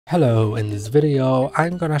Hello, in this video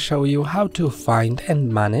I'm gonna show you how to find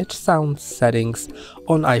and manage sound settings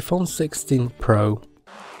on iPhone 16 Pro.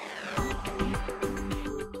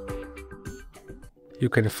 You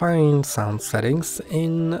can find sound settings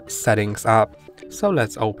in Settings app. So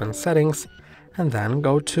let's open Settings and then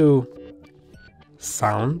go to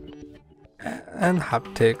Sound and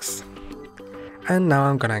Haptics. And now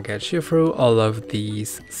I'm gonna get you through all of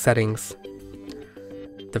these settings.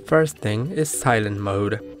 The first thing is silent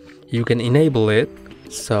mode. You can enable it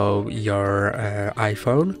so your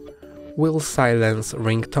iPhone will silence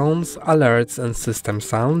ringtones, alerts and system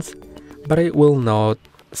sounds, but it will not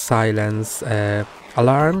silence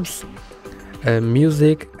alarms,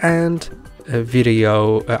 music and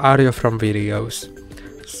audio from videos.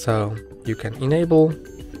 So you can enable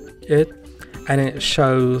it and it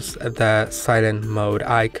shows the silent mode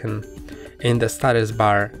icon in the status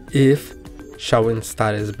bar if showing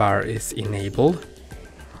status bar is enabled.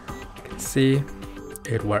 See,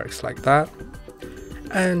 it works like that.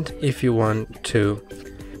 And if you want to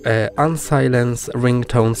unsilence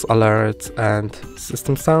ringtones, alerts and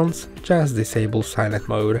system sounds, just disable silent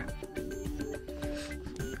mode.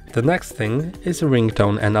 The next thing is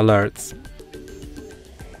ringtone and alerts.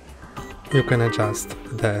 You can adjust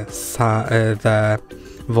the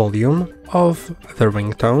volume of the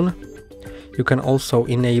ringtone. You can also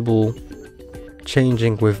enable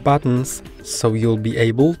changing with buttons, so you'll be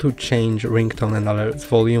able to change ringtone and alerts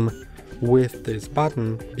volume with this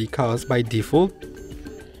button, because by default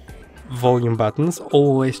volume buttons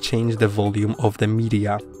always change the volume of the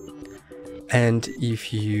media. And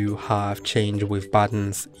if you have change with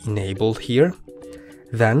buttons enabled here,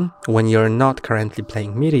 then when you're not currently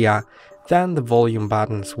playing media, then the volume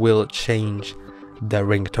buttons will change the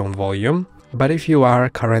ringtone volume. But if you are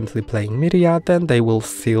currently playing media, then they will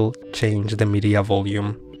still change the media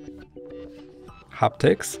volume.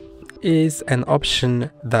 Haptics is an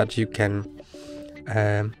option that you can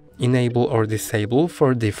enable or disable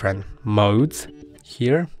for different modes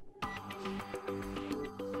here.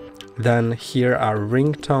 Then here are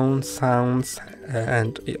ringtone sounds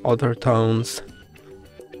and other tones.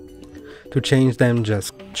 To change them,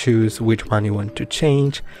 just choose which one you want to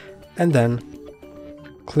change and then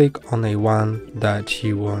click on a one that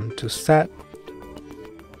you want to set.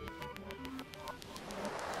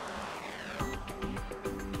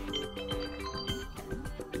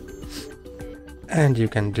 And you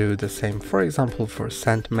can do the same, for example, for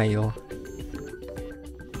send mail.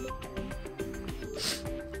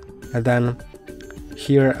 And then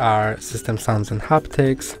here are system sounds and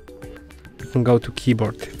haptics. You can go to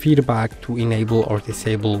keyboard feedback to enable or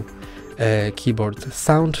disable keyboard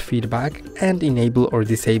sound feedback and enable or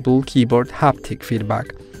disable keyboard haptic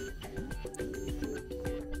feedback.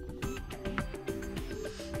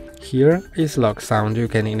 Here is lock sound. You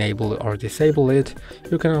can enable or disable it.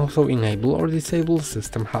 You can also enable or disable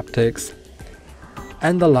system haptics.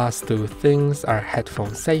 And the last two things are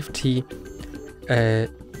headphone safety.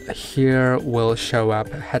 Here will show up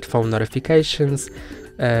headphone notifications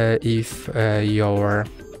if your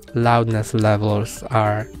loudness levels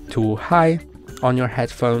are too high on your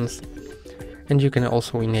headphones. And you can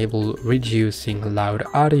also enable reducing loud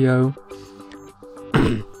audio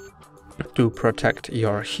to protect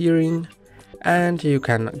your hearing. And you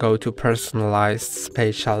can go to personalized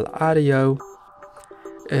spatial audio,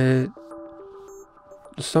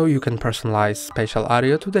 so you can personalize spatial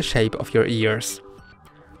audio to the shape of your ears.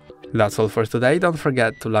 That's all for today. Don't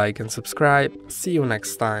forget to like and subscribe. See you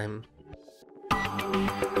next time.